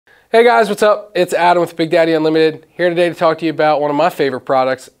Hey guys, what's up? It's Adam with Big Daddy Unlimited, here today to talk to you about one of my favorite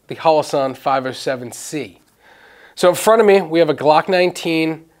products, the Holosun 507C. So in front of me, we have a Glock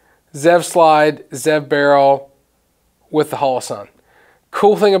 19 Zev slide, Zev barrel with the Holosun.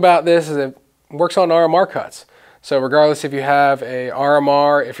 Cool thing about this is it works on RMR cuts. So regardless if you have a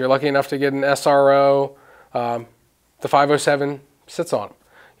RMR, if you're lucky enough to get an SRO, the 507 sits on them.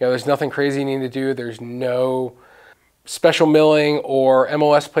 You know, there's nothing crazy you need to do. There's no special milling or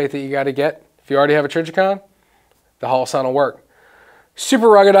MOS plate that you got to get. If you already have a Trijicon, the Holosun will work. Super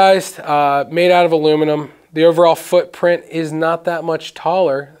ruggedized, made out of aluminum. The overall footprint is not that much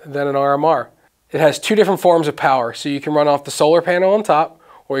taller than an RMR. It has two different forms of power, so you can run off the solar panel on top,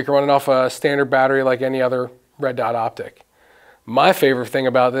 or you can run it off a standard battery like any other red dot optic. My favorite thing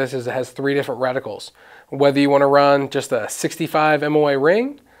about this is it has three different reticles. Whether you want to run just a 65 MOA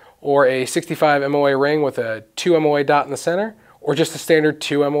ring, or a 65 MOA ring with a 2 MOA dot in the center, or just a standard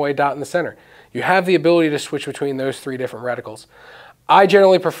 2 MOA dot in the center. You have the ability to switch between those three different reticles. I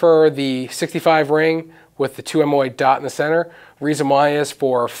generally prefer the 65 ring with the 2 MOA dot in the center. Reason why is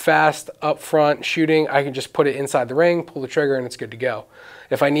for fast upfront shooting, I can just put it inside the ring, pull the trigger, and it's good to go.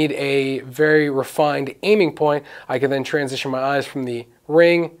 If I need a very refined aiming point, I can then transition my eyes from the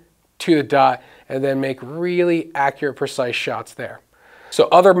ring to the dot and then make really accurate, precise shots there. So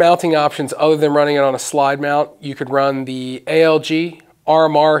other mounting options other than running it on a slide mount, you could run the ALG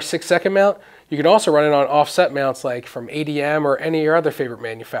RMR 6-second mount. You can also run it on offset mounts like from ADM or any of your other favorite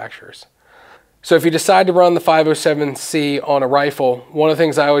manufacturers. So if you decide to run the 507C on a rifle, one of the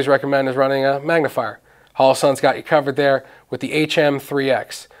things I always recommend is running a magnifier. Holosun's got you covered there with the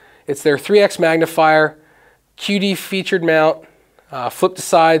HM3X. It's their 3X magnifier, QD featured mount, flip to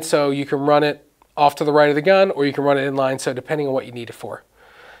side so you can run it off to the right of the gun, or you can run it inline, so depending on what you need it for.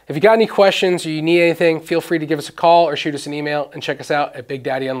 If you got any questions or you need anything, feel free to give us a call or shoot us an email, and check us out at Big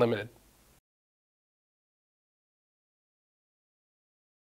Daddy Unlimited.